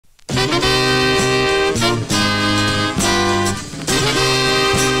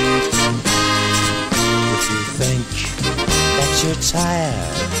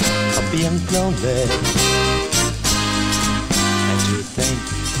being lonely, and you think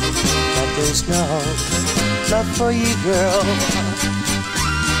that there's no love for you, girl.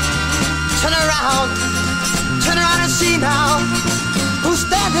 Turn around and see now who's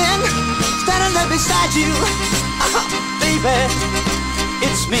standing there beside you. Baby,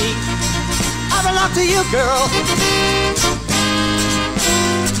 it's me. I belong to you, girl.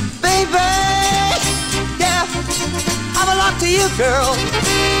 Baby, yeah, I belong to you, girl.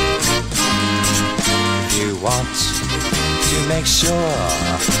 If you want to make sure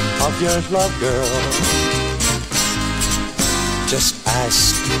of your love, girl, just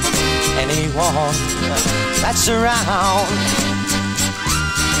ask anyone that's around.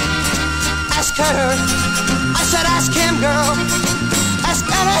 Ask her, I said ask him, girl. Ask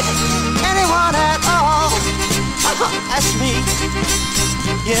anyone at all. Ask me,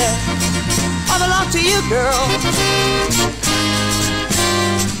 yeah, I belong to you, girl.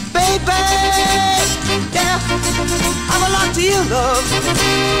 Baby, yeah, I belong to you, love.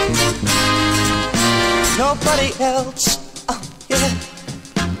 Nobody else, yeah,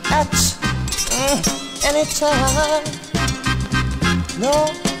 at any time.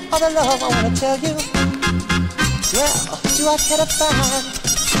 No other love I wanna tell you. Well, do I care to find?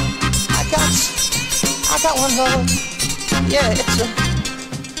 I got one love. Yeah, it's a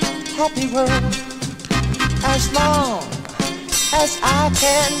happy world as long as I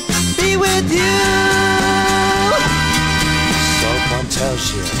can be with you. Someone tells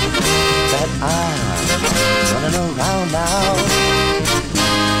you that I'm running around now.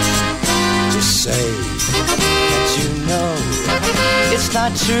 Just say that you know it's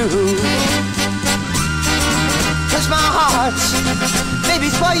not true. 'Cause my heart,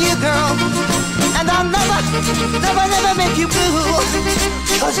 baby's for you, girl, and I'll never make you blue.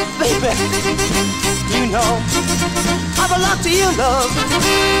 'Cause baby, you know I belong to you, love.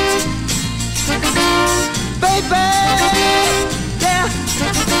 Baby, yeah,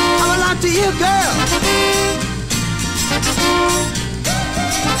 I belong to you, girl.